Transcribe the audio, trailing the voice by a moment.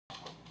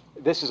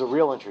this is a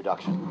real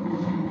introduction.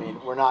 I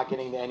mean, we're not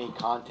getting to any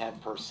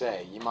content per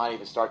se. You might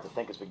even start to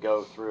think as we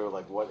go through,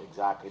 like, what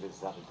exactly does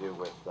this have to do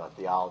with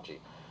theology?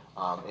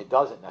 It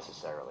doesn't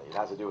necessarily. It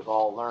has to do with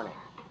all learning.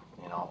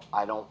 You know,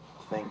 I don't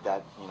think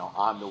that, you know,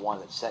 I'm the one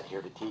that's set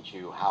here to teach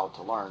you how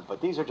to learn, but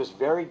these are just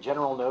very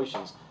general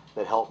notions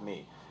that help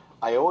me.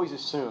 I always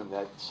assume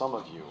that some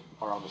of you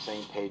are on the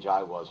same page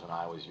I was when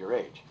I was your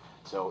age.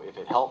 So if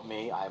it helped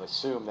me, I've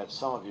assumed that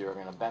some of you are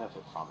going to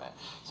benefit from it.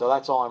 So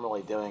that's all I'm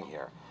really doing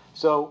here.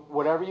 So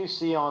whatever you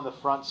see on the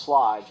front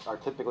slide are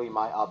typically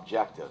my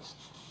objectives.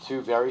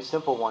 Two very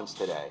simple ones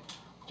today.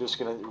 Just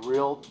going to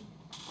real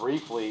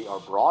briefly or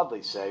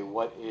broadly say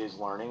what is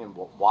learning and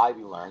why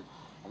we learn.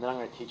 And then I'm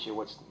going to teach you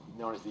what's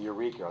known as the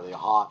eureka or the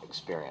aha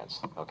experience.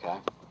 Okay?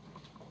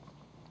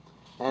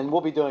 And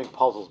we'll be doing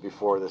puzzles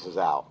before this is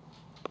out.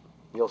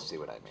 You'll see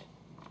what I mean.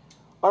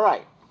 All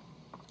right.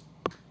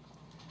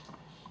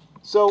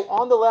 So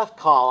on the left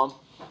column,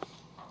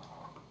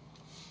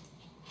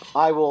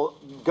 I will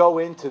go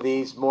into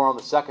these more on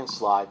the second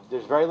slide.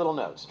 There's very little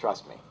notes,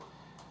 trust me.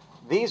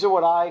 These are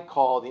what I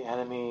call the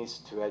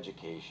enemies to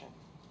education.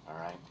 All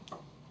right?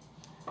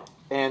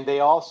 And they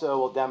also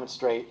will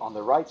demonstrate on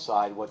the right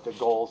side what the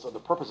goals or the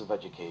purpose of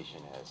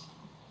education is.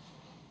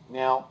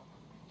 Now,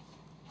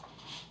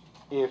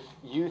 if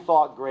you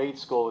thought grade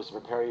school was to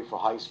prepare you for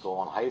high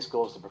school, and high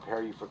school is to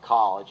prepare you for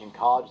college, and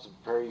college is to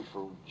prepare you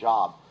for a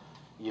job,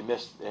 you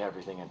missed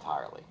everything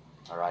entirely.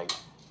 All right?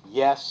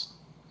 Yes,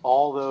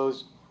 all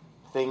those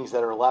things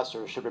that are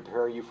lesser should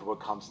prepare you for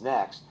what comes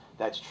next.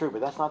 That's true, but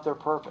that's not their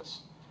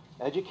purpose.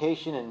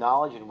 Education and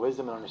knowledge and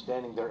wisdom and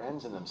understanding, they're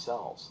ends in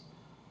themselves.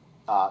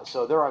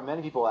 So there are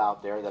many people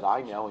out there that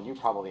I know, and you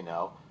probably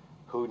know,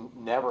 who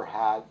never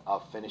had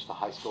finished a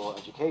high school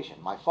education.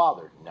 My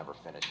father never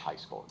finished high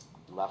school.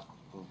 He left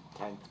in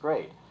 10th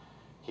grade.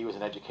 He was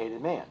an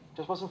educated man.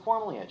 Just wasn't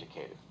formally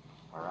educated.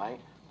 All right?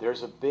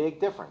 There's a big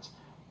difference.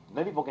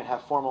 Many people can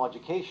have formal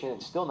education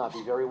and still not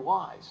be very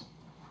wise.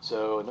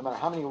 So no matter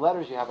how many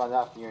letters you have on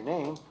after your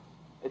name,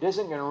 it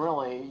isn't going to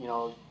really, you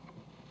know,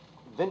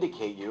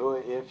 vindicate you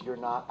if you're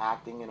not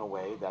acting in a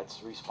way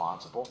that's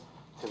responsible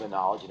to the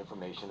knowledge and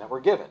information that we're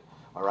given.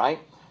 All right?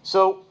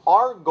 So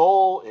our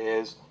goal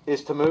is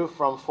to move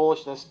from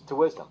foolishness to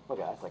wisdom. Look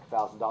at that. That's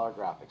like $1,000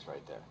 graphics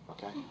right there.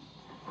 Okay?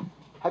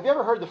 Have you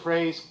ever heard the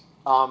phrase,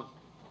 well,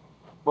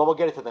 we'll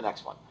get it to the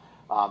next one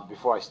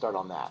before I start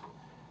on that.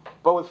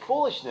 But with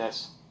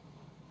foolishness,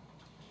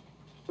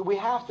 we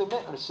have to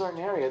admit in a certain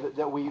area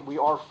that we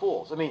are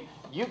fools. I mean,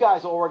 you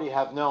guys already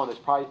have known there's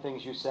probably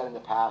things you said in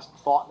the past,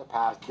 thought in the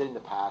past, did in the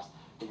past,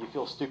 that you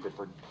feel stupid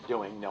for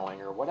doing,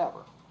 knowing, or whatever.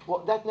 Well,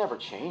 that never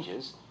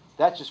changes.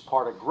 That's just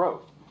part of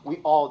growth. We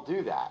all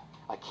do that.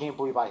 I can't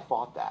believe I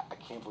thought that. I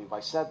can't believe I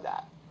said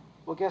that.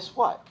 Well, guess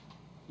what?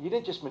 You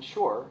didn't just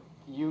mature.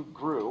 You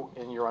grew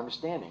in your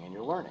understanding and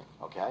your learning.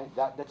 Okay?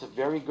 That's a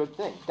very good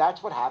thing.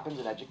 That's what happens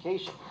in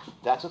education.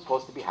 That's what's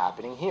supposed to be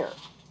happening here.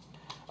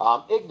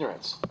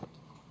 Ignorance.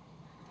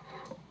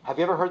 Have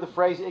you ever heard the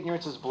phrase,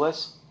 ignorance is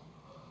bliss?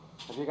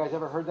 Have you guys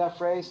ever heard that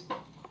phrase?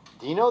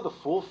 Do you know the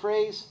full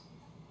phrase?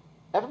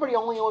 Everybody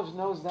only always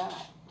knows that.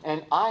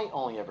 And I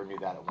only ever knew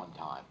that at one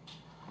time.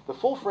 The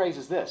full phrase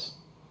is this.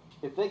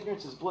 If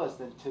ignorance is bliss,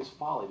 then 'tis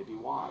folly to be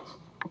wise.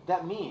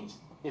 That means,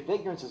 if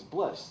ignorance is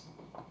bliss,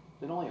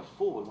 then only a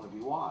fool would want to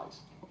be wise.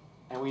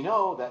 And we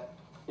know that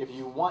if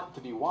you want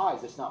to be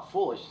wise, it's not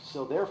foolish,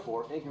 so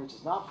therefore, ignorance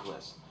is not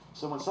bliss.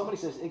 So when somebody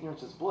says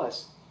ignorance is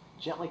bliss,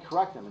 gently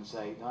correct them and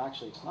say, no,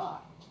 actually it's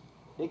not.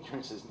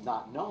 Ignorance is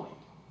not knowing.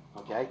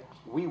 Okay?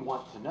 We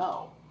want to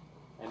know.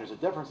 And there's a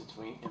difference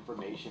between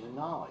information and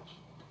knowledge.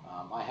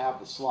 I have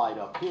the slide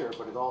up here,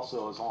 but it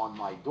also is on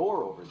my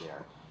door over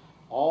there.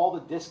 All the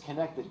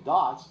disconnected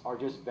dots are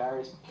just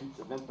various pieces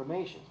of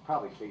information. It's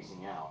probably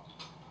facing out.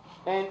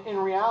 And in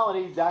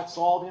reality, that's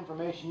all the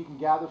information you can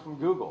gather from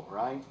Google,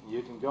 right?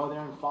 You can go there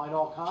and find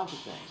all kinds of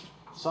things.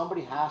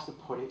 Somebody has to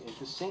put it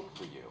into sync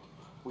for you.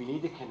 We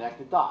need to connect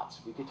the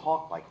dots. We could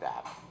talk like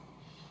that.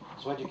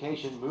 So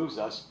education moves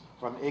us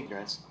from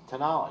ignorance to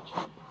knowledge.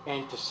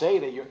 And to say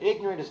that you're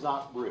ignorant is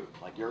not rude,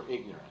 like you're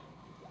ignorant.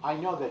 I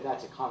know that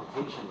that's a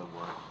connotation of the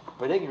word,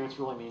 but ignorance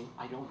really means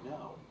I don't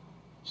know.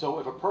 So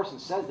if a person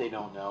says they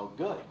don't know,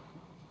 good.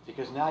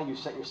 Because now you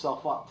set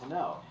yourself up to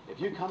know. If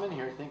you come in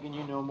here thinking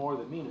you know more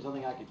than me, there's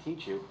nothing I can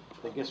teach you,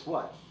 then guess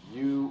what?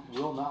 You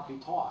will not be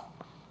taught.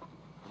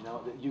 You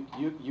know,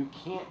 you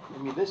can't,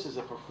 I mean, this is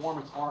a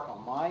performance art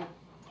on my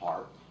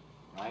part,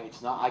 right?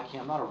 It's not,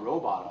 I'm not a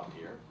robot up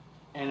here.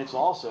 And it's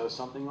also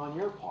something on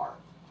your part.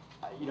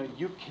 You know,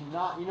 you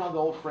cannot, you know the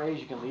old phrase,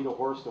 you can lead a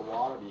horse to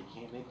water, but you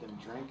can't make them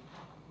drink?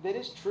 That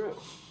is true.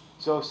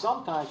 So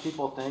sometimes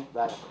people think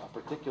that a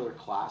particular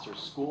class or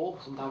school,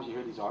 sometimes you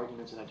hear these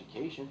arguments in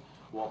education,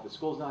 well, if the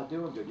school's not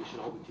doing good, you should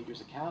hold the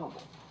teachers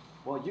accountable.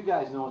 Well, you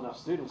guys know enough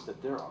students that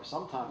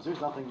sometimes there's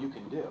nothing you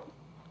can do,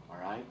 all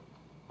right?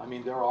 I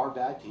mean, there are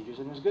bad teachers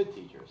and there's good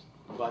teachers.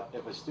 But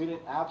if a student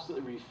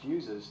absolutely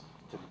refuses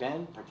to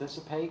bend,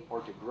 participate,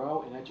 or to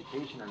grow in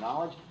education or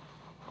knowledge,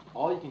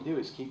 all you can do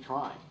is keep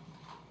trying.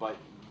 But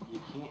you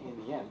can't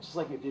in the end. It's just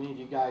like if any of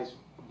you guys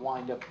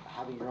wind up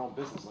having your own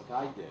business like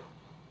I did.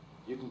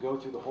 You can go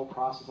through the whole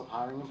process of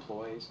hiring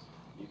employees.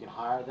 You can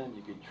hire them.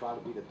 You can try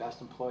to be the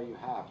best employee you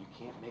have. You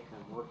can't make them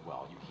work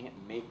well. You can't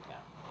make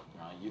them.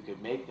 You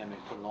could make them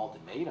and put an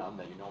ultimatum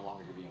that you're no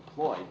longer going to be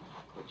employed,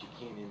 but you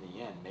can't, in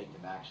the end, make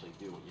them actually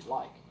do what you'd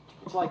like.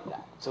 It's like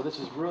that. So this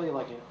is really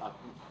like, when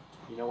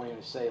you're going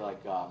to say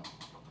like,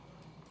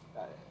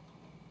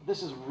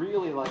 this is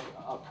really like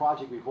a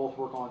project we both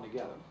work on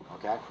together,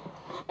 okay?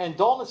 And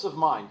dullness of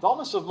mind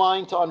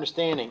to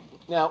understanding.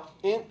 Now,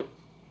 in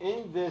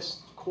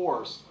this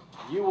course,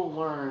 you will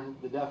learn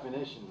the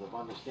definitions of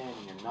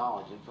understanding and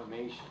knowledge,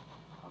 information,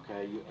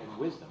 okay, and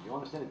wisdom. You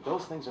understand that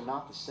those things are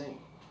not the same,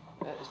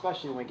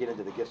 especially when we get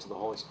into the gifts of the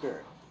Holy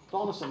Spirit.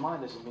 Dullness of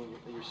mind doesn't mean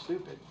that you're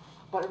stupid,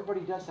 but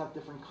everybody does have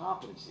different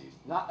competencies.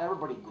 Not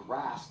everybody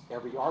grasps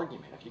every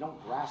argument. If you don't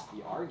grasp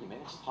the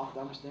argument, it's tough to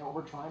understand what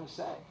we're trying to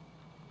say.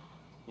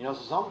 So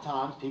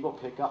sometimes people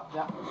pick up.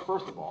 Now,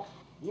 first of all,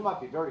 you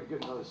might be very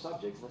good in other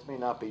subjects, and this may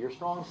not be your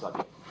strong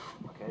subject.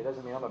 Okay, it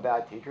doesn't mean I'm a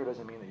bad teacher. It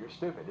doesn't mean that you're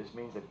stupid. It just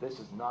means that this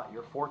is not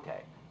your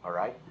forte. All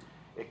right.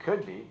 It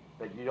could be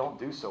that you don't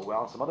do so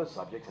well in some other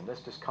subjects, and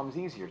this just comes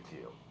easier to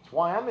you. It's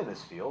why I'm in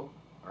this field.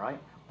 All right.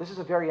 This is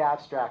a very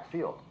abstract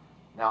field.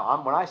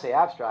 Now, when I say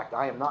abstract,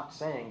 I am not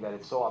saying that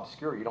it's so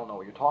obscure you don't know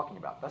what you're talking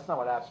about. That's not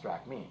what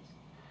abstract means.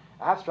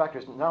 Abstract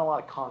is not a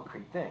lot of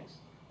concrete things.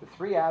 The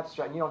three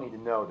abstract, and you don't need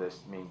to know this,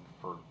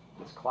 for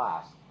this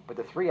class, but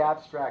the three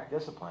abstract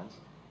disciplines,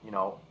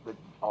 that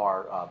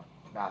are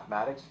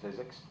mathematics,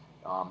 physics,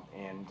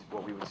 and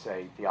what we would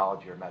say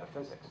theology or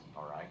metaphysics,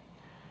 all right?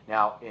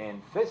 Now,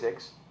 in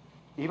physics,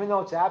 even though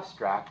it's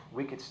abstract,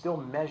 we could still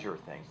measure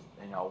things.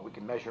 We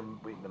can measure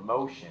the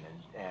motion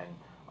and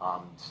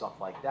stuff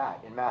like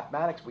that. In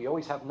mathematics, we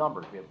always have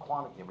numbers. We have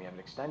quantity and we have an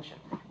extension.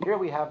 Here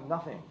we have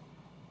nothing.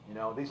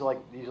 These are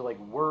like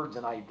words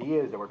and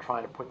ideas that we're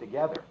trying to put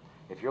together.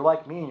 If you're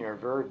like me and you're a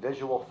very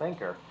visual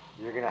thinker,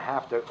 you're going to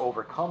have to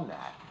overcome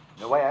that.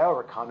 And the way I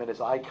overcome it is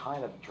I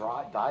kind of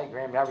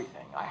diagram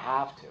everything. I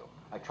have to.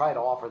 I try to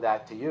offer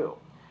that to you.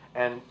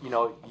 And,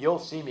 you'll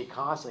see me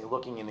constantly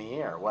looking in the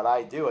air. What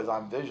I do is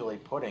I'm visually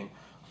putting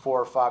 4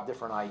 or 5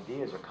 different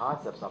ideas or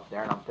concepts up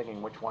there, and I'm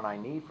thinking which one I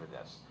need for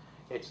this.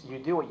 You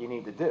do what you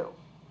need to do.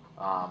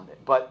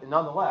 But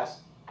nonetheless,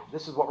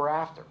 this is what we're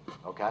after,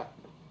 okay?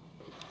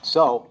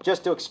 So,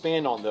 just to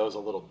expand on those a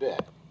little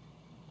bit.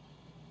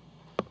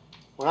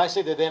 When I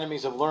say they're the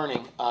enemies of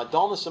learning,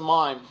 dullness of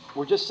mind,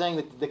 we're just saying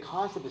that the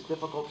concept is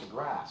difficult to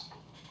grasp.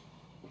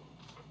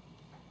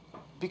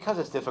 Because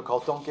it's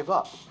difficult, don't give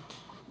up.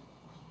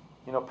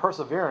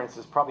 Perseverance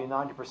is probably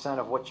 90%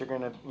 of what you're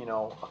going to,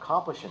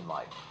 accomplish in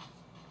life.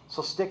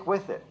 So stick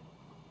with it.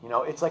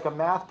 It's like a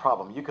math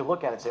problem. You could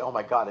look at it and say, oh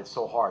my God, it's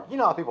so hard. You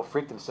know how people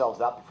freak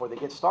themselves out before they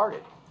get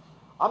started.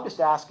 I'm just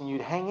asking you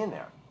to hang in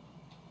there.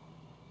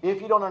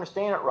 If you don't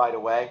understand it right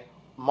away,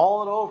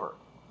 mull it over.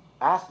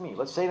 Ask me.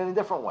 Let's say it in a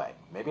different way.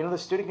 Maybe another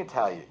student can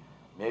tell you.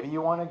 Maybe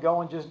you want to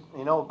go and just,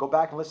 go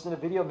back and listen to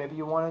the video. Maybe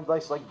you want to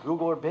like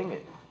Google or Bing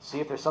it. See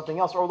if there's something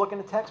else. Or look in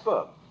the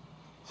textbook.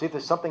 See if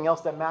there's something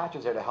else that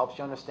matches there that helps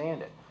you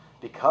understand it.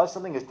 Because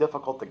something is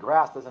difficult to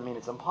grasp doesn't mean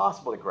it's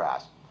impossible to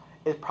grasp.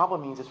 It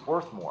probably means it's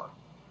worth more.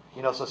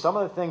 So some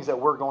of the things that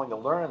we're going to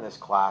learn in this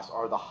class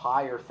are the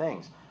higher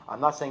things. I'm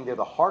not saying they're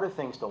the harder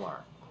things to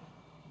learn.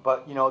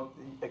 But,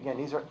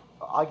 again,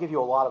 I'll give you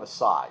a lot of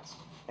asides.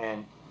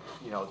 And,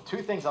 2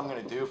 things I'm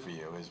going to do for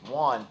you is,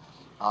 one,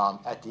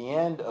 at the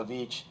end of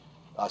each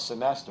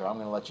semester, I'm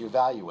going to let you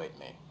evaluate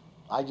me.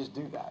 I just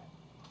do that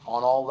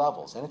on all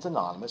levels. And it's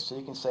anonymous, so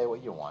you can say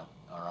what you want,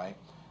 all right?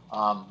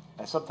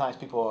 And sometimes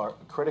people are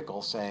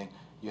critical, saying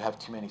you have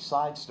too many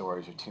side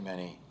stories or too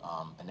many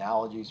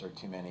analogies or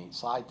too many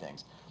side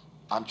things.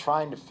 I'm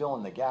trying to fill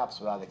in the gaps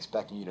without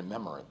expecting you to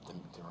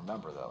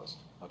remember those.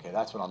 Okay,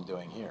 that's what I'm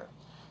doing here.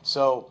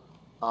 So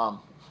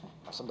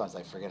sometimes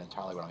I forget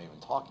entirely what I'm even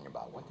talking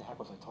about. What the heck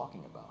was I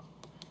talking about?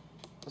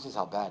 This is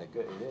how bad it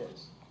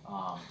is.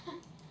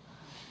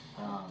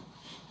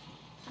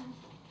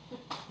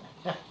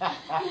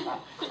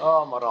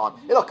 Oh, Maron.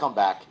 It'll come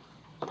back.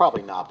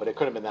 Probably not, but it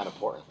could have been that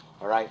important.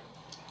 All right?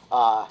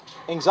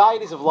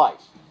 Anxieties of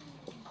life.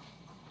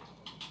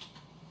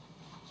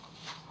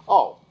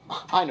 Oh,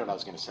 I know what I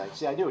was going to say.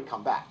 See, I knew it would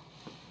come back.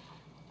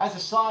 As a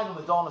side on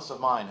the dullness of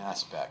mind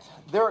aspect,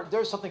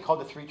 there's something called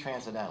the 3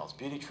 transcendentals: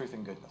 beauty, truth,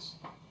 and goodness.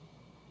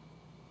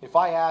 If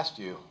I asked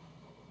you,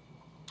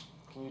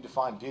 can you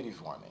define beauty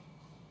for me?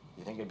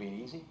 You think it'd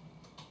be easy?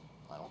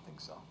 I don't think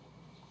so.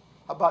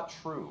 How about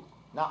true?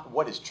 Not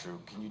what is true.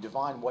 Can you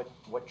define what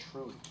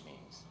truth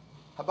means?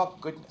 How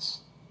about goodness?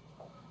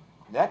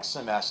 Next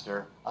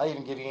semester, I'll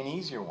even give you an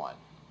easier one.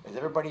 Is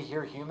everybody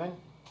here human?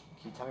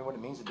 Can you tell me what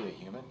it means to be a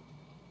human?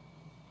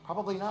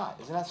 Probably not.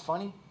 Isn't that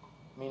funny?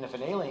 I mean, if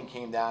an alien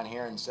came down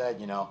here and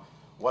said,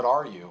 what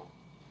are you?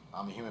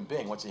 I'm a human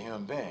being. What's a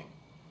human being?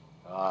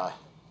 Well,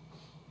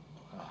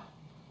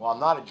 I'm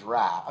not a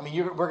giraffe. I mean,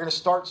 we're going to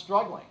start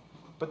struggling.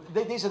 But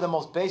these are the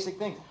most basic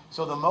things.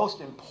 So the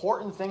most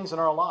important things in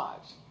our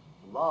lives: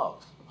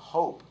 love,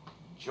 hope,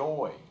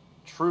 joy,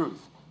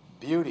 truth,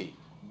 beauty,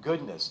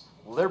 goodness,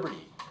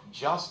 liberty,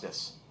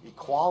 justice,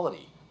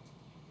 equality.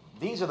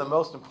 These are the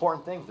most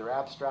important things. They're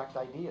abstract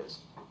ideas.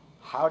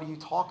 How do you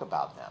talk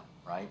about them,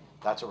 right?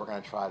 That's what we're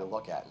going to try to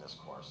look at in this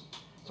course.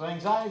 So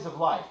anxieties of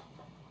life.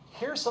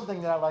 Here's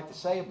something that I'd like to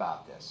say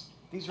about this.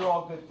 These are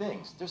all good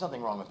things. There's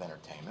nothing wrong with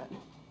entertainment.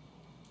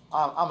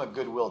 I'm a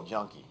Goodwill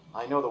junkie.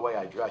 I know the way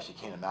I dress. You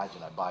can't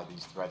imagine I buy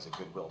these threads at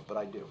Goodwill, but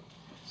I do.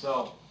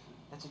 So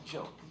that's a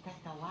joke. You guys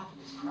gotta laugh at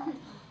this crap.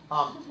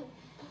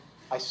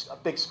 A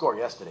big score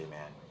yesterday,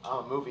 man.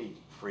 I'm a movie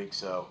freak,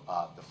 so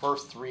the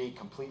first 3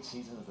 complete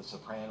seasons of The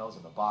Sopranos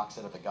and the box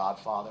set of The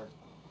Godfather.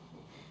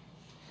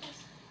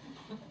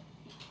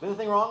 There's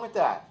nothing wrong with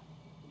that.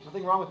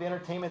 Nothing wrong with the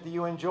entertainment that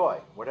you enjoy,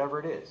 whatever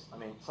it is. I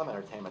mean, some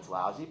entertainment's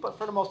lousy, but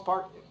for the most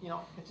part,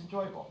 it's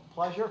enjoyable.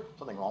 Pleasure,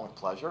 something wrong with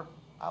pleasure.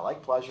 I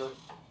like pleasure,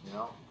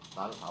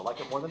 I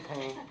like it more than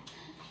pain.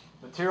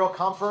 Material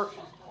comfort,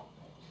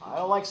 I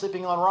don't like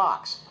sleeping on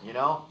rocks,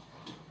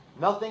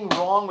 Nothing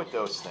wrong with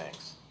those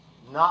things,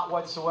 not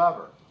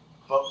whatsoever.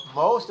 But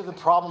most of the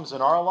problems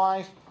in our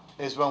life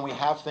is when we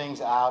have things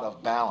out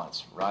of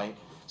balance, right?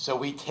 So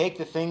we take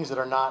the things that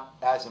are not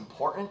as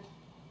important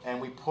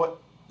and we put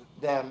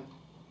them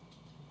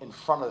in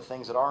front of the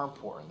things that are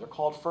important. They're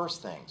called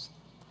first things.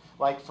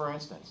 Like, for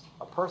instance,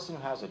 a person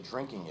who has a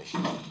drinking issue,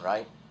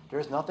 right?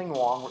 There's nothing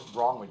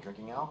wrong with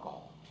drinking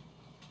alcohol.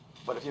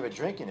 But if you have a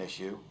drinking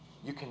issue,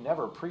 you can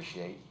never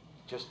appreciate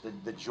just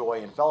the joy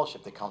and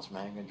fellowship that comes from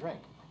having a drink.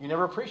 You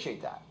never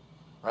appreciate that,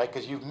 right?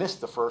 Because you've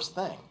missed the first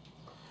thing.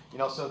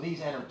 So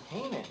these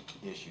entertainment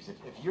issues,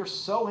 if you're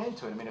so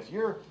into it, if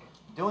you're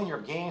doing your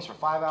games for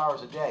 5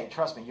 hours a day,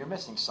 trust me, you're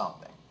missing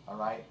something, all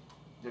right?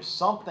 There's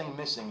something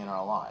missing in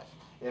our life.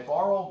 If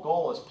our whole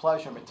goal is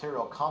pleasure,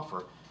 material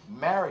comfort,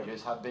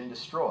 marriages have been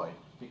destroyed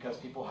because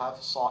people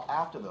have sought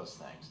after those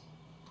things.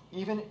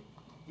 Even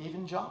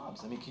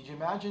jobs. Could you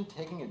imagine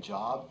taking a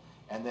job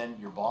and then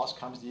your boss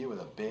comes to you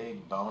with a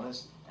big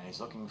bonus and he's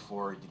looking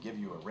to give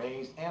you a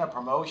raise and a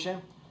promotion?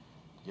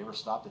 Do you ever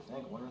stop to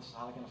think, wonder if this is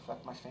how it can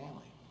affect my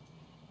family?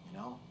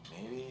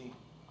 Maybe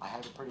I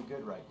have it pretty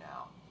good right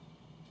now.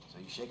 So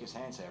you shake his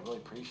hand and say, I really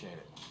appreciate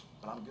it,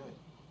 but I'm good.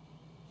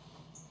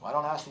 Well, I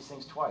don't ask these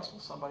things twice.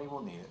 Well, somebody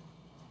will need it.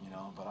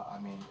 But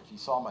if you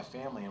saw my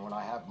family and when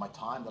I have my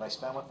time that I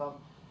spend with them,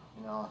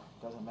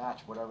 it doesn't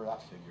match whatever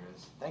that figure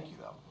is. Thank you,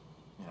 though.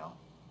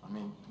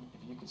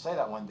 If you could say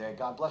that one day,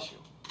 God bless you,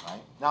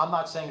 right? Now, I'm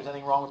not saying there's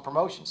anything wrong with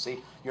promotion. See,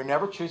 you're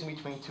never choosing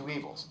between 2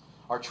 evils.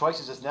 Our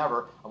choices is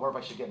never, I wonder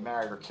if I should get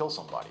married or kill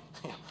somebody.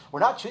 We're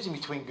not choosing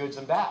between goods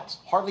and bads.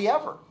 Hardly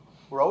ever.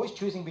 We're always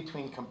choosing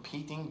between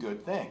competing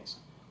good things.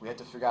 We have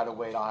to figure out a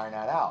way to iron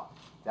that out.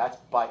 That's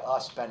by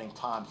us spending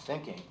time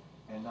thinking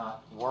and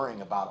not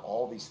worrying about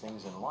all these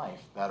things in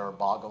life that are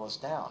boggle us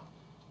down.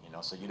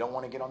 So you don't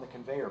want to get on the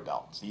conveyor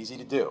belt. It's easy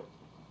to do.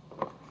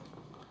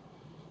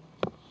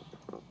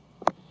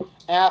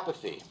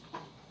 Apathy.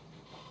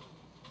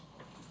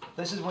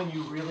 This is when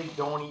you really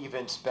don't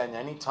even spend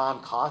any time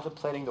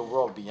contemplating the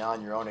world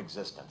beyond your own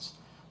existence.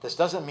 This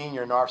doesn't mean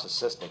you're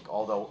narcissistic,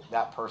 although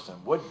that person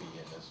would be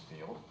in this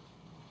field.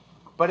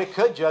 But it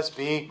could just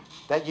be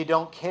that you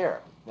don't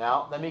care.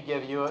 Now, let me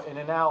give you an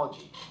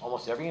analogy.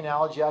 Almost every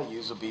analogy I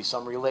use will be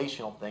some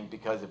relational thing,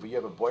 because if you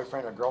have a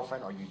boyfriend or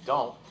girlfriend or you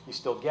don't, you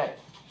still get it.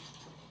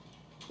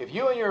 If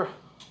you and your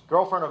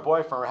girlfriend or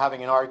boyfriend are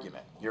having an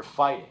argument, you're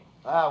fighting,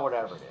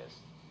 whatever it is.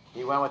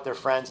 He went with their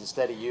friends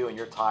instead of you and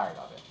you're tired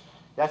of it.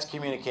 That's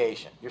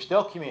communication. You're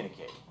still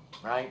communicating,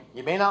 right?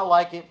 You may not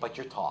like it, but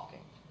you're talking.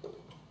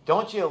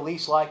 Don't you at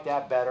least like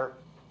that better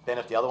than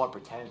if the other one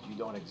pretends you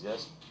don't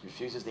exist,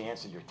 refuses to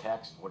answer your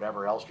text,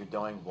 whatever else you're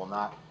doing, will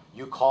not.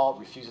 You call,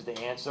 refuses to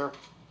answer,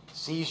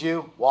 sees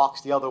you,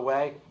 walks the other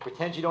way,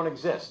 pretends you don't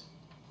exist.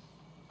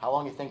 How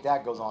long do you think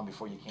that goes on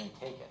before you can't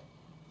take it?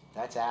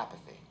 That's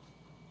apathy.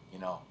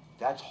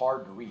 That's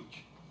hard to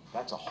reach.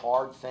 That's a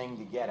hard thing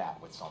to get at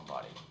with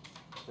somebody.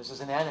 This is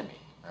an enemy,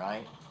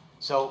 right?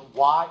 So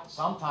why?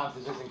 Sometimes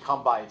this doesn't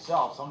come by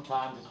itself.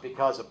 Sometimes it's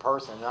because a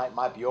person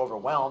might be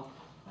overwhelmed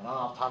and I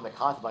don't have time to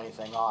contemplate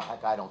anything. Oh,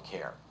 heck, I don't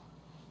care.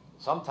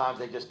 Sometimes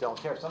they just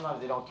don't care. Sometimes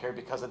they don't care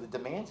because of the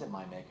demands it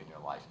might make in your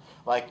life.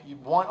 Like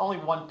only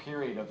one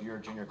period of your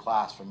junior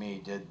class for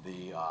me did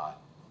the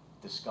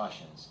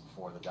discussions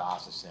for the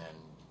diocesan,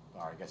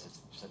 or I guess it's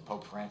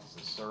Pope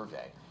Francis's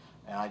survey.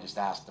 And I just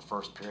asked the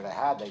first period I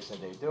had. They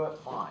said they'd do it.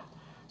 Fine.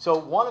 So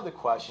one of the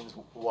questions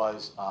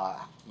was,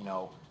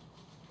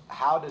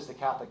 how does the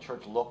Catholic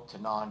Church look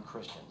to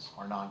non-Christians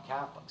or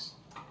non-Catholics?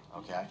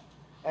 Okay?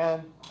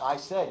 And I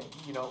said,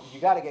 you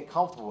got to get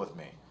comfortable with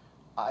me.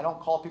 I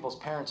don't call people's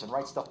parents and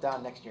write stuff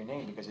down next to your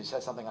name because you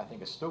said something I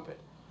think is stupid.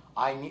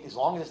 As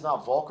long as it's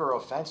not vulgar or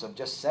offensive,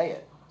 just say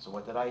it. So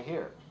what did I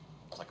hear?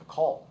 It's like a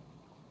cult.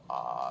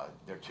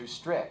 They're too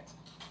strict.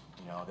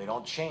 They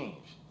don't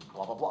change.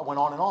 Blah, blah, blah. Went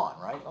on and on,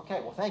 right?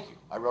 Okay, well, thank you.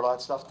 I wrote all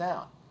that stuff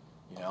down,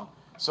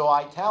 So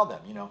I tell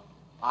them,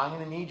 I'm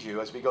going to need you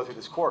as we go through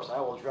this course. I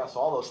will address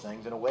all those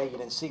things in a way you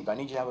didn't see, but I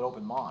need you to have an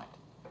open mind.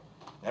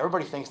 And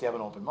everybody thinks they have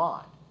an open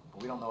mind,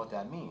 but we don't know what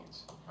that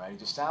means, right? It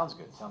just sounds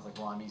good. It sounds like,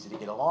 well, I'm easy to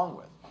get along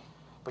with.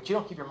 But you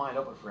don't keep your mind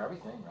open for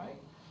everything, right?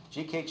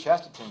 G.K.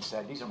 Chesterton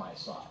said, these are my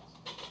asides.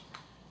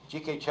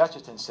 G.K.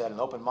 Chesterton said, an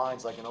open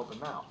mind's like an open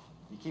mouth.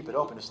 You keep it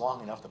open just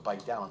long enough to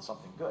bite down on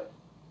something good.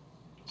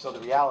 So the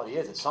reality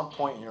is, at some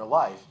point in your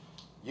life,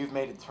 you've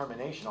made a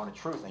determination on a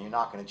truth and you're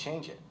not going to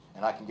change it.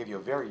 And I can give you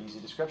a very easy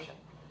description.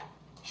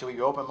 Should we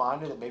be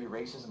open-minded that maybe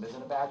racism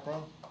isn't a bad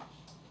thing?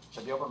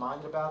 Should I be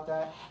open-minded about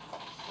that?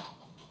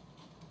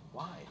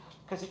 Why?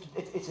 Because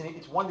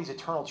it's one of these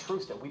eternal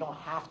truths that we don't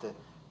have to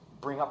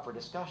bring up for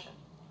discussion.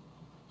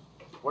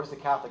 What does the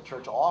Catholic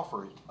Church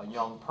offer a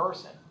young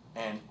person?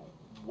 And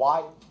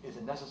why is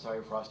it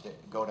necessary for us to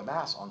go to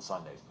Mass on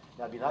Sundays?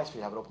 Now, it'd be nice for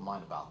you to have an open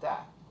mind about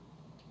that.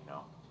 You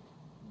know,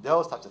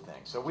 those types of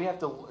things. So we have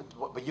to,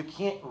 but you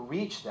can't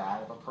reach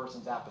that if a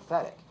person's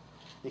apathetic.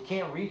 You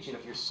can't reach it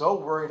if you're so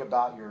worried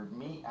about your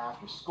meet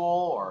after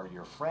school or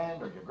your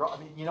friend or your girl. I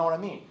mean, you know what I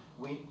mean?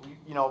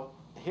 You know,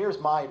 here's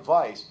my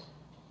advice,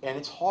 and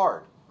it's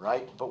hard,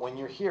 right? But when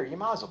you're here, you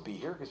might as well be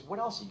here, because what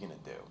else are you going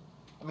to do?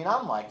 I mean,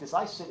 I'm like this.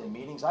 I sit in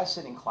meetings, I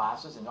sit in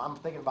classes, and I'm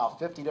thinking about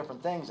 50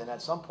 different things, and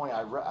at some point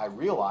I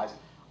realize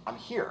I'm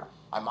here.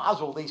 I might as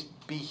well at least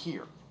be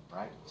here,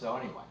 right? So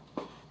anyway,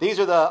 these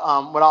are the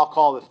what I'll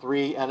call the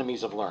 3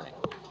 enemies of learning.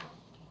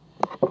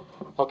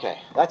 Okay,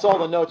 that's all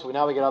the notes.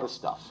 Now we get other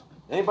stuff.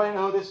 Anybody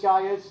know who this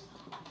guy is?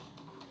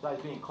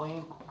 Besides being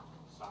clean?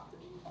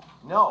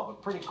 No,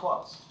 but pretty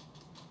close.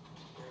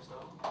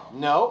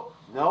 No.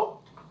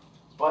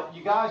 But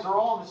you guys are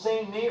all in the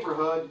same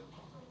neighborhood.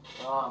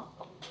 Oh,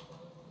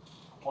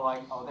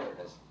 there it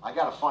is. I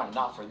got to find it,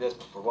 not for this,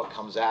 but for what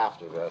comes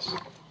after this.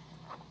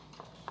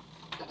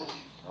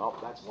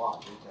 Nope, that's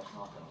logic. That's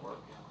not going to work.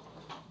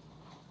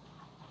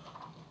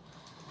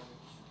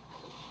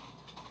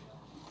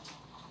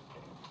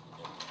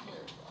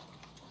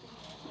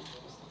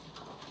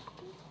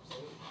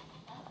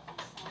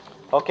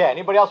 Okay,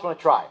 anybody else want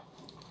to try?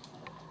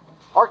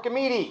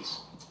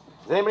 Archimedes.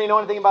 Does anybody know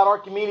anything about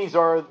Archimedes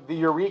or the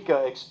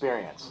Eureka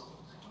experience?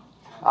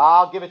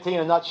 I'll give it to you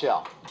in a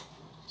nutshell.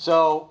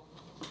 So,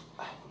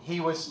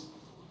 he was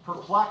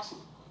perplexed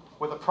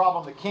with a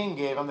problem the king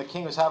gave him. The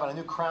king was having a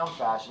new crown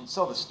fashion,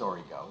 so the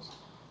story goes.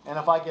 And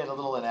if I get a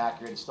little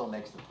inaccurate, it still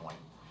makes the point.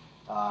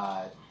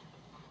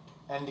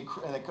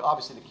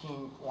 Obviously the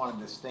king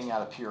wanted this thing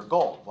out of pure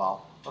gold.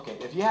 Well, okay,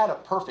 if you had a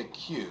perfect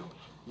cube,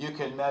 you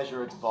could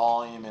measure its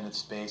volume and its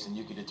space, and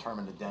you could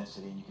determine the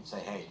density, and you could say,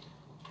 hey,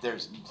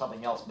 there's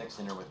something else mixed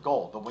in there with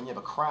gold. But when you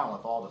have a crown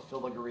with all the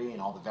filigree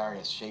and all the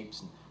various shapes,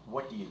 and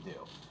what do you do?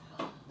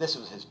 This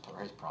was his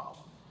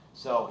problem.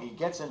 So he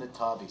gets in the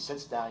tub, he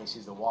sits down, he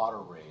sees the water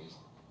raised,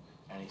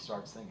 and he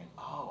starts thinking,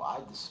 oh, I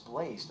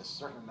displaced a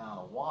certain amount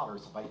of water,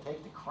 so if I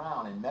take the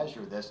crown and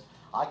measure this,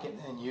 I can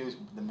then use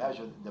the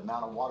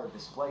amount of water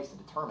displaced to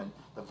determine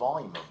the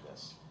volume of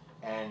this.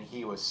 And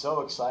he was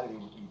so excited,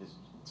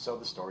 so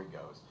the story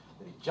goes,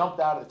 that he jumped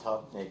out of the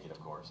tub, naked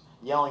of course,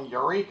 yelling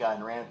Eureka,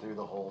 and ran through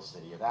the whole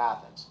city of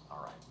Athens.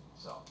 All right,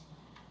 so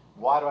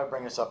why do I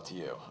bring this up to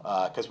you?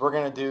 Because we're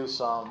going to do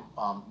some,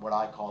 what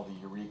I call the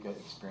Eureka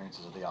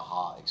experiences, or the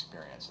aha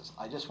experiences.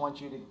 I just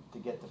want you to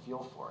get the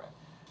feel for it.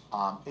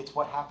 It's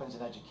what happens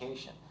in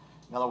education.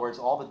 In other words,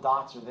 all the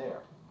dots are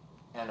there.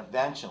 And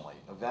eventually,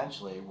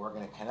 we're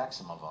going to connect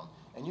some of them.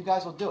 And you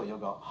guys will do it. You'll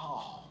go,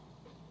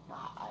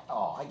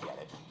 I get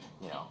it.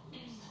 You know,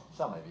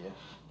 some of you, if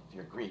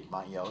you're Greek,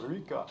 might yell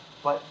Eureka.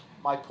 But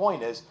my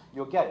point is,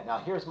 you'll get it. Now,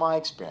 here's my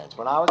experience.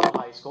 When I was in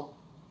high school,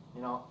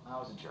 you know, I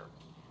was a jerk.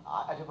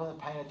 I just wasn't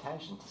paying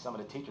attention to some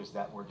of the teachers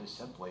that were just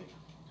simply,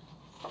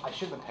 I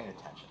should have been paying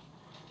attention.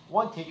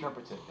 One teacher in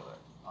particular,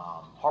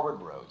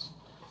 Harvard Rhodes.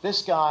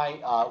 This guy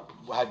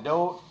had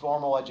no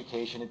formal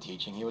education in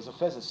teaching. He was a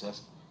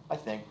physicist, I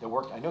think,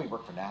 I know he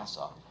worked for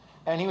NASA.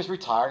 And he was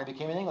retired and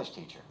became an English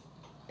teacher.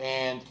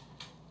 And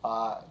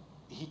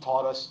he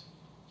taught us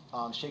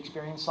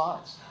Shakespearean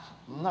sonnets.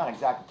 Not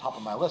exactly top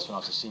of my list when I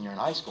was a senior in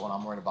high school and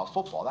I'm worried about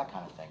football, that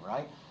kind of thing,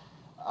 right?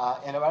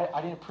 And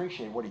I didn't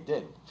appreciate what he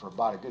did for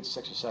about a good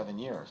 6 or 7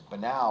 years. But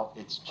now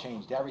it's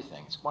changed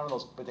everything. It's one of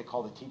those, what they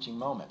call the teaching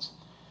moments.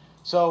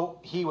 So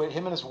him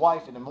and his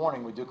wife in the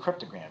morning would do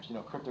cryptograms. You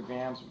know,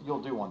 cryptograms,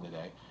 you'll do one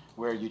today,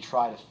 where you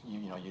try to,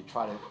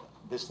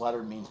 this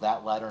letter means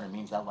that letter, and it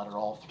means that letter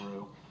all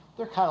through.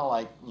 They're kind of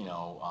like,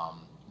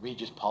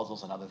 Regis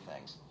puzzles and other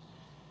things.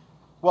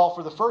 Well,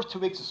 for the first 2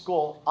 weeks of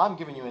school, I'm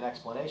giving you an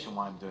explanation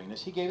why I'm doing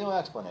this. He gave no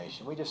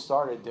explanation. We just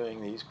started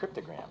doing these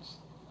cryptograms.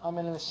 I'm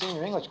in a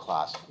senior English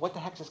class. What the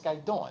heck's this guy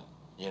doing,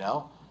 you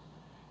know?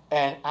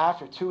 And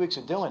after 2 weeks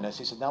of doing this,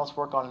 he said, now let's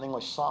work on an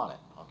English sonnet,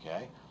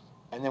 okay?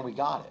 And then we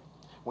got it.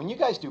 When you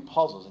guys do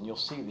puzzles, and you'll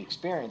see the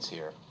experience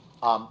here,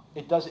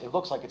 it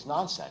looks like it's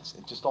nonsense.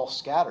 It's just all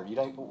scattered. I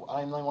don't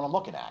know what I'm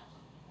looking at.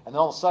 And then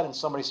all of a sudden,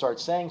 somebody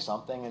starts saying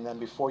something, and then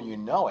before you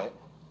know it,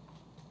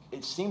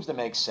 it seems to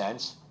make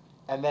sense,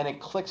 and then it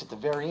clicks at the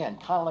very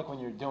end. Kind of like when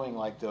you're doing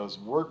like those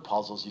word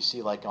puzzles you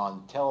see like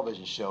on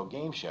television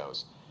game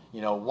shows.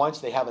 You know, once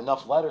they have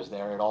enough letters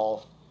there, it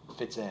all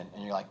fits in,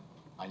 and you're like,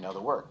 I know the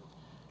word.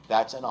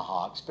 That's an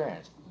aha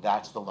experience.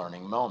 That's the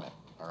learning moment,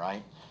 all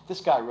right?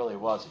 This guy really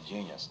was a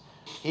genius.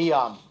 He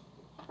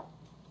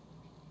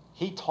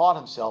taught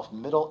himself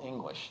Middle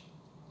English.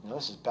 You know,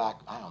 this is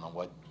back, I don't know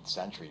what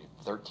century,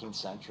 13th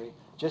century,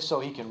 just so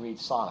he can read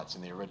sonnets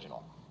in the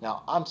original.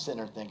 Now, I'm sitting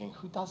there thinking,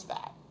 who does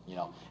that? You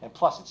know, and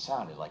plus it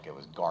sounded like it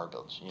was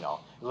garbage, you know.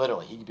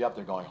 Literally, he'd be up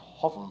there going,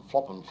 huffing,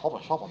 flopping,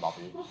 flopping, flopping,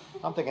 flopping.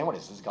 I'm thinking, what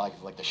is this guy,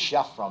 like the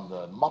chef from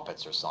the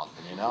Muppets or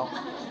something, you know?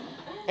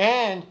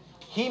 And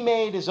he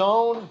made his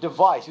own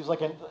device. He was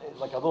like a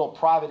little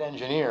private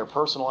engineer,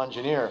 personal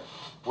engineer,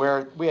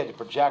 where we had the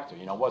projector,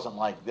 you know. It wasn't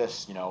like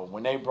this, you know.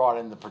 When they brought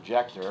in the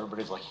projector,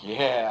 everybody's like,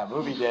 yeah,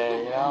 movie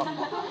day, you know.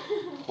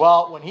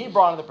 Well, when he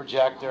brought in the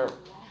projector,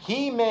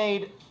 he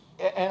made,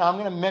 and I'm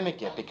going to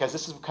mimic it because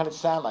this is what kind of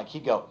sound like.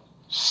 He'd go,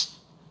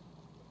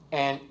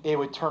 and it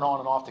would turn on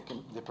and off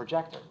the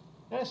projector.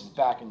 Now, this is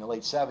back in the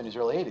late 70s,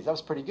 early 80s. That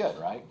was pretty good,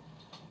 right?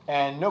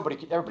 And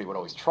everybody would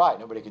always try it.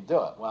 Nobody could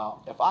do it.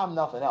 Well, if I'm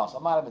nothing else, I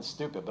might have been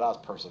stupid, but I was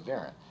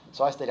perseverant.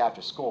 So I stayed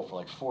after school for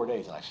like 4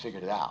 days, and I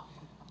figured it out.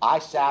 I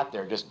sat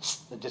there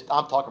just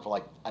I'm talking for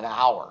like an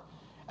hour,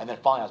 and then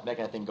finally I was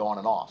making that thing go on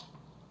and off.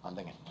 I'm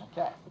thinking,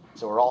 okay.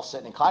 So we're all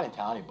sitting in class. I didn't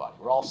tell anybody.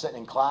 We're all sitting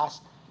in class.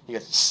 He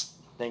goes,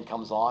 thing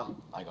comes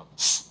on. I go,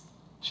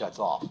 shuts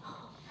off.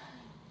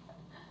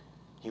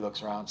 He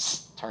looks around,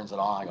 turns it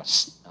on. I go,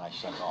 and I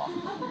shut it off.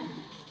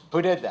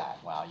 Who did that?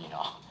 Well, you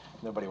know,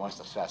 nobody wants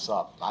to fess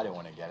up. I didn't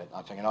want to get it.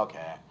 I'm thinking,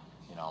 okay,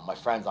 you know, my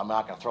friends, I'm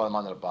not going to throw them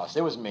under the bus.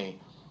 It was me.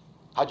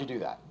 How'd you do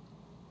that?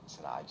 I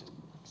said, I just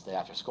stay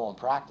after school and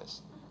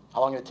practice. How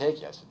long did it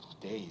take you? I said,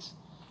 days.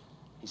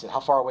 He said, how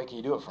far away can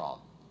you do it from?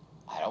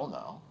 I don't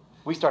know.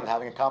 We started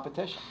having a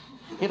competition.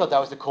 He thought that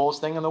was the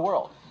coolest thing in the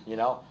world, you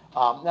know.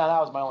 Now, that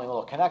was my only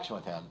little connection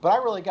with him. But I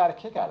really got a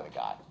kick out of the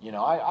guy. You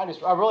know,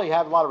 I really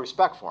had a lot of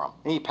respect for him.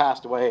 He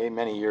passed away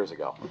many years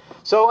ago.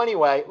 So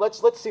anyway,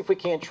 let's see if we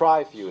can't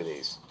try a few of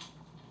these.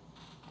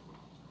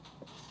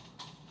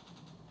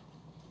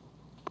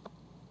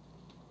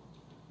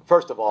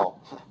 First of all,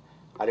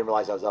 I didn't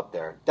realize I was up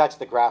there. That's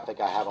the graphic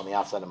I have on the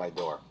outside of my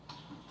door.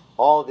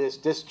 All this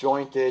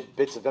disjointed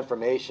bits of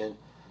information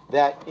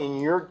that in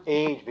your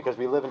age, because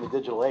we live in the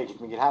digital age, it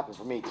can happen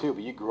for me too,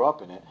 but you grew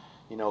up in it.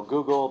 You know,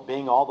 Google,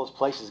 Bing, all those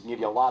places can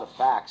give you a lot of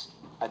facts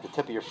at the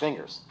tip of your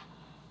fingers.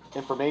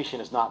 Information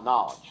is not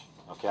knowledge,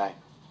 okay?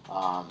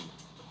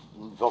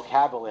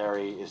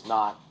 Vocabulary is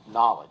not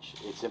knowledge.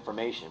 It's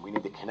information. We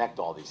need to connect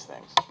all these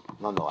things,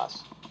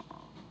 nonetheless.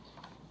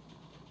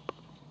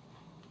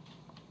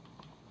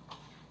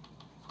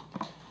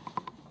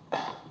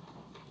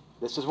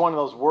 This is one of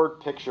those word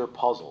picture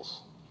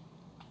puzzles.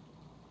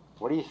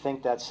 What do you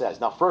think that says?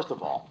 Now, first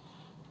of all,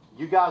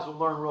 you guys will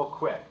learn real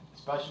quick,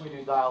 especially when we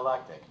do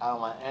dialectic. I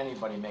don't want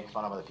anybody to make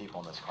fun of other people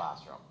in this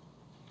classroom.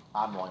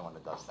 I'm the only one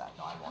that does that.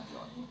 No, I won't do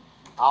it.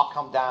 I'll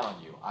come down on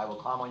you. I will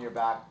climb on your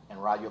back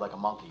and ride you like a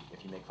monkey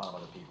if you make fun of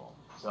other people.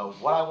 So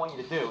what I want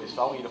you to do is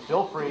I want you to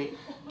feel free.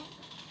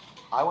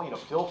 I want you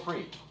to feel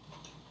free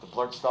to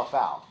blurt stuff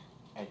out.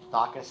 And it's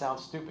not going to sound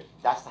stupid.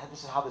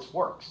 This is how this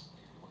works.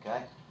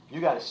 Okay? You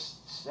got to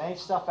say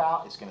stuff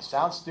out. It's going to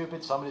sound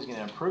stupid. Somebody's going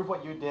to improve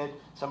what you did.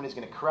 Somebody's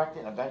going to correct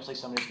it, and eventually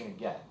somebody's going to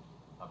get it.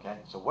 Okay?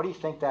 So what do you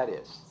think that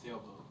is?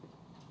 Sailboat.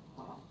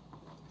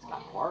 It's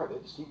not part of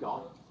it. Just keep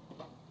going.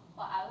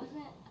 Well, I don't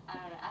know.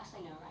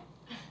 Actually, no, right?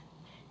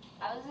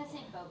 I was going to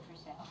say boat for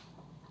sale.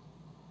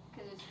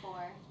 Because it's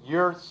for...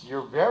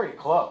 You're very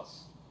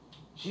close.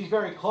 She's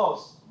very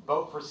close.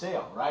 Boat for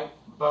sale, right?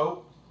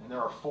 Boat, and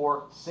there are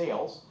 4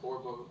 sails. 4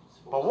 boats.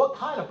 But what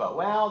kind of boat?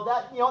 Well,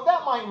 that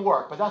might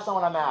work, but that's not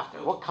what I'm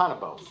after. What kind of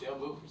boat?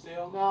 Sailboat for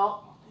sale?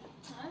 No.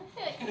 I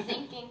feel like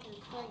sinking because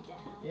it's going down.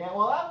 Yeah,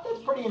 well,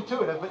 that's pretty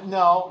intuitive, but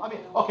no. I mean,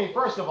 okay,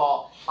 first of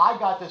all, I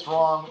got this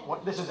wrong.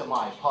 This isn't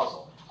my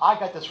puzzle. I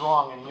got this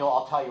wrong, and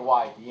I'll tell you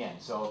why at the end.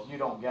 So if you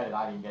don't get it,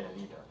 I didn't get it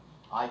either.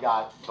 I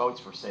got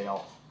boats for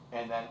sale,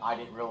 and then I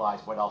didn't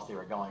realize what else they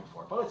were going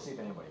for. But let's see if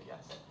anybody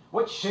gets it.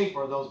 What shape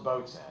are those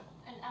boats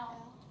in? An owl.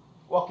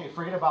 Well, okay,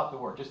 forget about the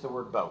word, just the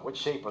word boat. What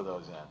shape are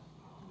those in?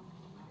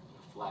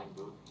 Flag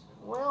boat.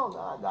 Well,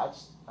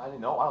 I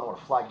didn't know. I don't know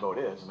what a flag boat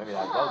is. Maybe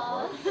that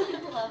does work.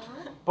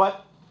 Clever.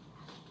 But,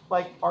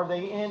 like, are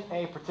they in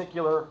a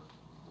particular,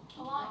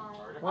 Line.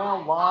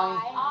 well, line?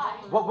 Eye.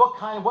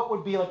 What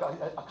would be like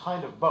a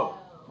kind of boat?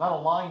 Not a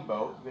line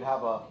boat. You would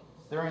have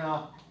they're in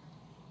a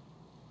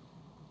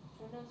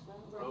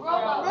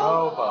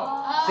rowboat.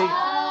 See,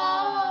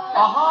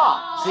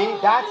 see,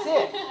 that's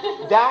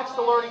it. That's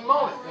the learning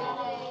moment.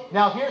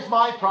 Now, here's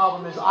my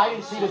problem is I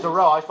didn't see it as a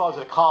row. I thought it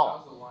was a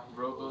column.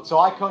 So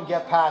I couldn't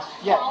get past,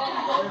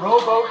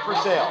 rowboat for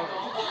sale.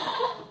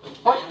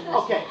 But,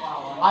 okay,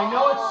 I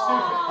know it's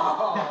stupid.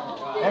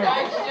 There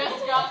it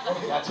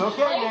is. That's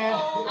okay, man.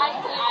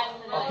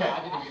 Okay,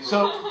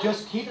 so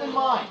just keep in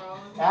mind,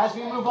 as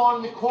we move on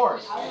in the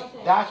course,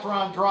 that's where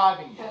I'm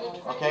driving you.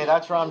 Okay,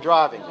 that's where I'm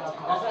driving you.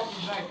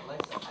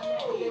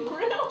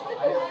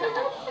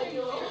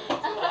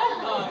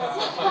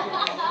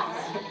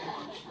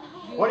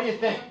 What do you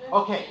think?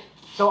 Okay,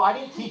 so I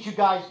didn't teach you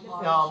guys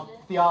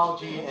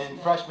theology in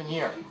freshman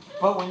year.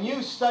 But when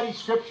you study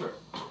Scripture,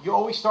 you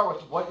always start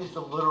with what is the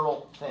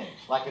literal thing.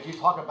 Like if you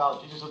talk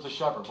about Jesus was a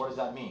shepherd, what does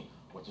that mean?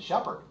 What's a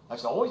shepherd?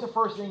 That's always the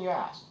first thing you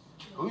ask.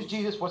 Who's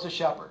Jesus? What's a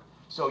shepherd?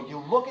 So you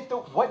look at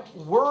what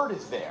word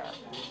is there?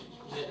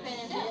 Spin.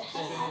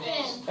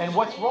 And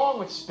what's wrong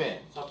with spin?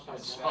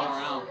 It's spun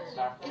around.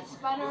 It's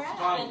spun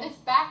around. It's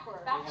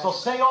backward. So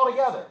say all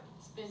together.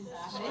 Spin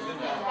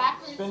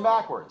backwards. Spin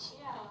backwards.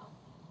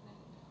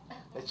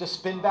 It's just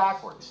spin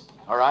backwards.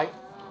 All right?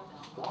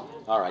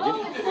 All right.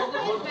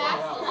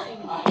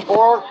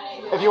 Or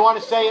if you want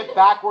to say it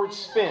backwards,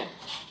 spin.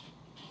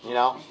 You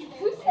know?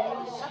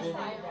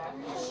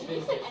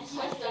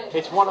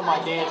 It's one of my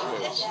dance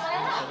moves.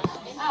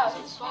 Oh,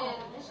 it's spin.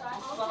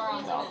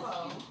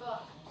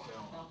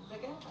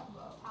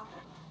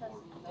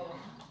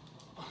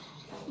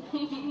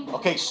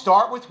 Okay,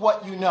 start with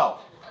what you know.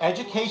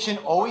 Education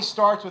always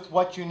starts with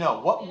what you know.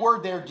 What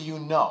word there do you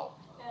know?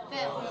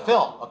 Film.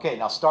 Film. Okay,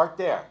 now start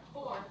there.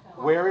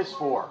 Where is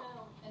for?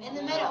 In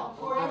the middle.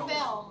 For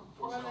film.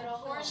 For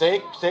middle.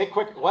 Say it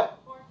quick. What?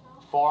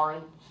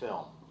 Foreign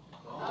film.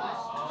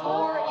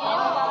 For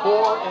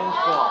Foreign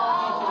film.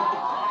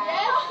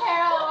 Yes,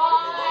 Caroline.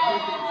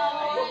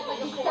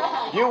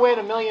 You win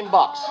 $1 million.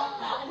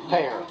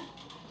 Pay her.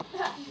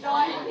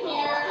 Not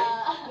here.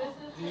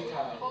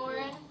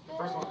 Foreign.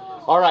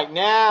 All right,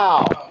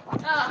 now.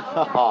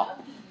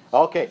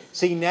 Okay,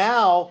 see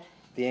now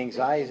the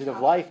anxieties of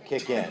life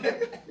kick in.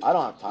 I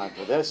don't have time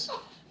for this.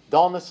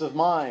 Dullness of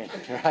mind,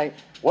 right?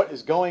 What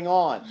is going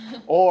on?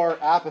 Or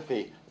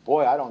apathy.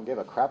 Boy, I don't give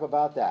a crap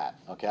about that,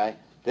 okay?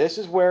 This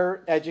is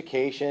where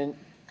education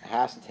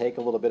has to take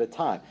a little bit of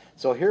time.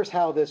 So here's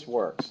how this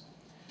works.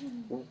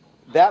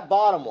 That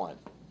bottom one,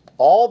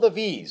 all the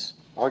V's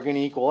are going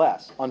to equal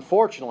S.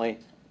 Unfortunately,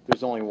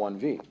 there's only one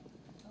V.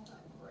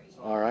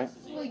 All right?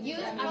 We'll use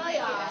my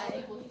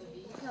eye.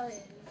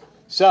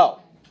 So,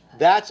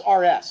 that's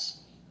our S.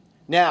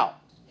 Now,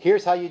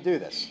 here's how you do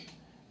this.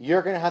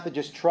 You're going to have to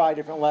just try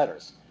different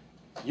letters.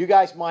 You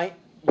guys might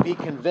be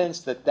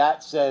convinced that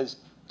that says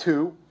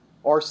to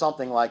or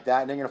something like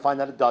that, and then you're going to find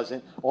that it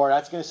doesn't. Or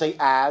that's going to say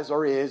as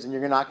or is, and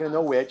you're not going to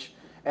know which.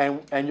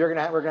 And we're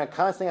going to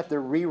constantly have to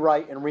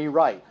rewrite and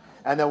rewrite.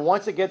 And then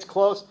once it gets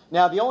close,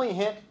 now the only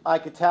hint I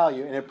could tell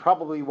you, and it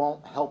probably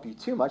won't help you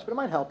too much, but it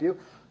might help you.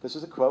 This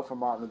is a quote from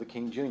Martin Luther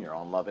King Jr.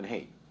 on love and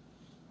hate.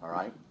 All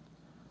right?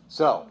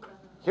 So,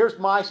 here's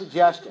my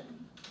suggestion.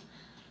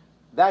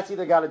 That's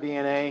either got to be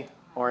an A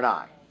or an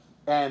I.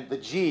 And the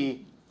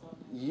G,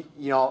 you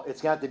know,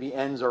 it's got to be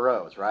N's or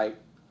O's, right?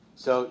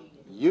 So,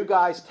 you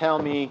guys tell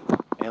me,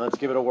 and let's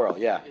give it a whirl.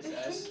 Yeah. Is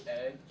S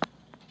A?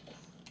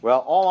 Well,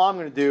 all I'm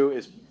going to do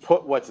is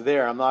put what's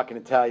there. I'm not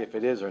going to tell you if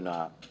it is or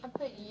not. I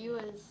put you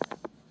as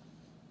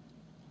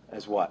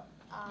As what?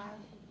 I.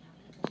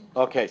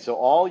 Okay, so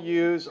all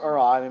U's are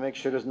I. Let me make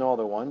sure there's no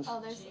other ones.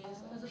 Oh, there's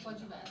a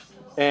bunch of S's.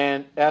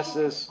 And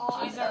S's.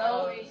 G's are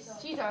always.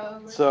 G's are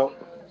always. So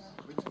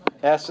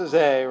S is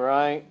A,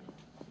 right?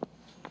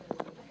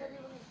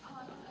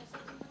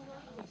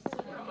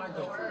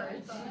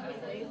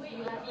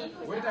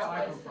 Where did that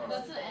I come from?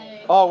 That's an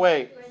A. Oh,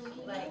 wait.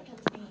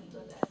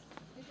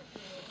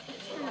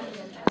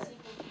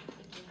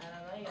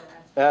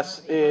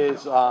 S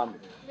is, There's one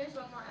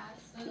more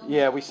S.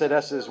 yeah, we said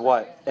S is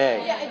what?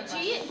 A. Yeah, G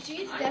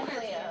is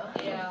definitely O.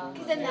 Yeah.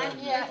 Because then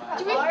that,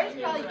 do we, R is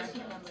probably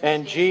T.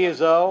 And G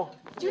is O?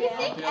 Do we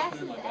think S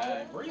is A?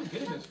 Where are you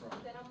getting this from?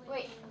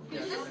 Wait.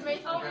 S is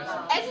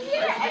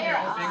either A or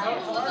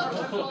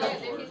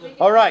I.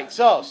 All right,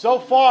 so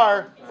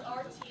far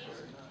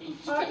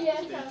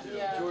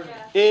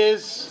Yeah.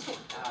 is,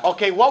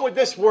 okay, what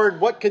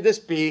could this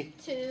be?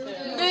 Two.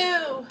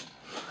 Moo.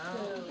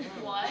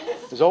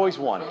 There's always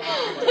one.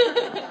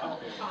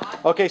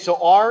 Okay, so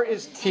R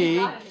is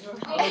T.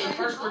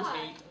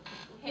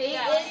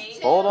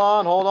 Hold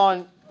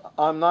on.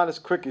 I'm not as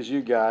quick as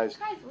you guys.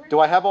 Do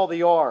I have all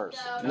the R's?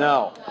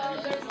 No.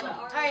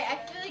 Alright, I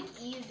feel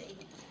like E is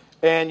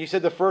A. And you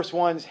said the first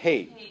one's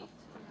hate.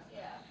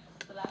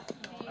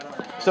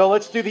 So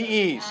let's do the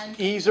E's.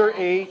 E's are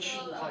H.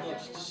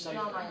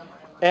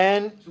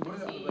 N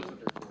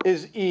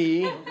is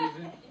E.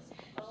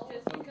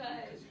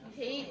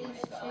 Hate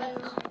is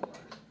two.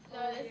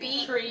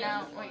 Beat.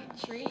 No, wait,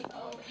 treat.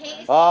 Hate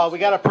is Oh, we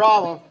got a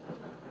problem.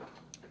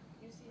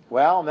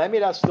 Well, maybe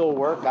that'll still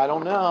work. I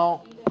don't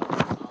know.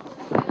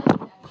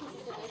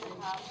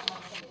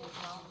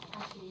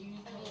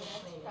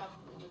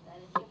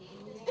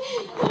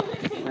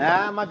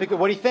 Nah, might be good.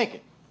 What are you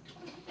thinking?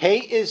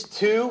 Hate is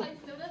two.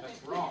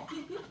 That's wrong.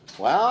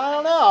 Well, I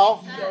don't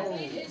know.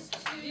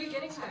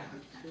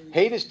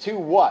 Hate is two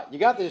what? You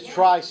got to just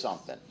try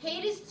something.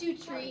 Hate is to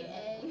treat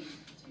A.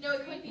 No,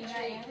 it could be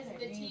treat because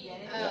the T.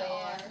 Oh,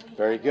 yeah.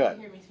 Very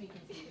good.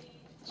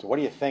 So what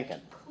are you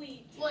thinking?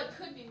 Well, it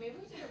could be. Maybe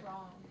we did it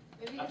wrong.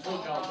 Maybe I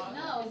told y'all.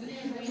 No.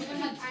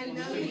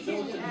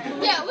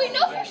 Yeah, we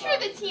know for sure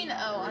the T and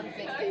O, I'm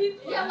thinking.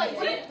 Yeah, like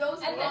it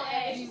goes and then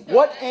A.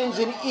 What ends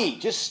in E?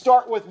 Just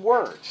start with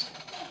words.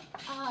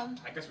 I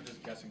guess we're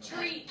just guessing.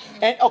 Treat.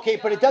 And okay,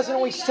 but it doesn't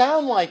always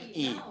sound like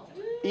E.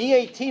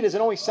 EAT doesn't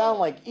always sound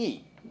like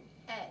E.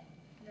 A.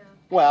 No.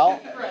 Well,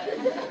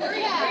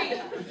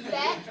 Yeah.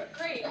 That?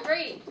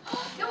 Great.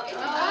 No, it's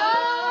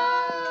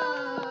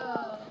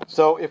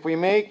so if we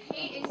make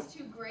Hate is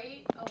too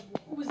great. Oh,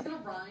 who's gonna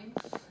write?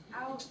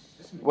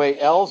 Wait,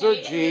 L's are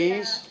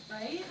G's,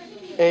 Right?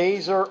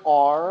 A's are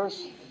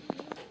R's.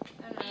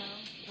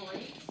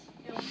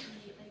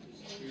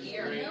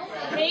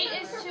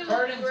 Hate is too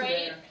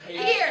great.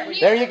 Here.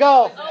 There you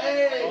go.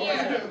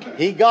 Here.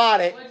 He got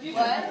it.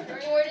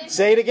 What?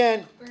 Say it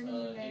again.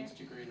 Hate's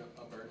too great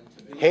a burden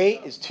to bear.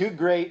 Hate is too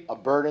great a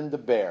burden to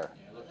bear.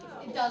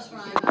 It does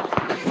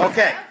rhyme.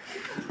 Okay.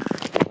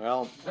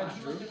 Well,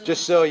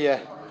 just so you.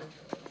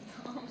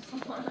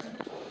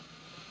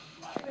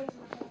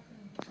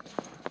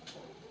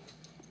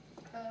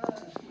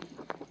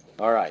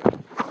 All right.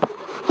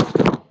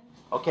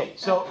 Okay,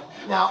 so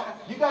now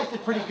you guys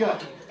did pretty good.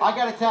 I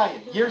got to tell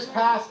you, years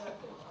past,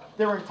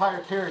 there were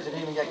entire periods that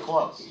didn't even get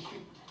close.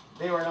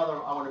 They were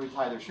another, I want to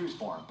retie their shoes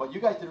for them. But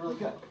you guys did really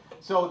good.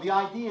 So the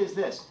idea is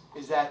this,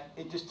 is that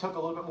it just took a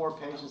little bit more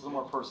patience, a little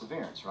more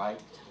perseverance, right?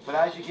 But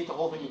as you get the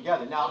whole thing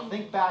together, now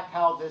think back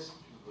how this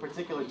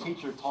particular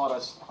teacher taught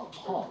us a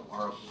poem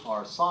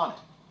or a sonnet.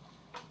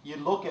 You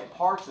look at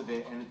parts of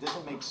it and it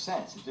doesn't make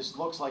sense. It just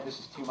looks like this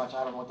is too much.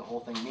 I don't know what the whole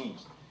thing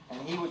means. And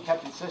he would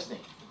kept insisting,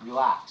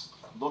 relax.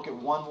 Look at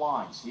one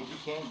line. See if you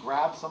can't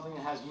grab something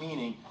that has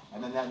meaning,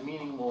 and then that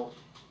meaning will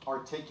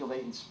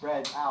articulate and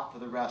spread out for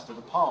the rest of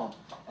the poem.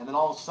 And then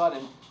all of a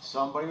sudden,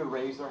 somebody would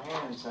raise their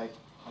hand and say,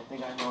 I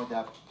think I know what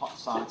that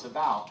sonnet's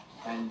about.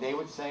 And they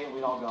would say it,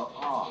 we'd all go,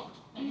 oh.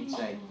 And he'd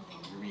say,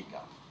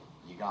 eureka.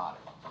 You got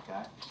it.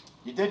 Okay?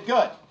 You did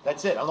good.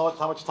 That's it. I don't know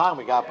how much time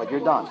we got, but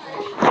you're done.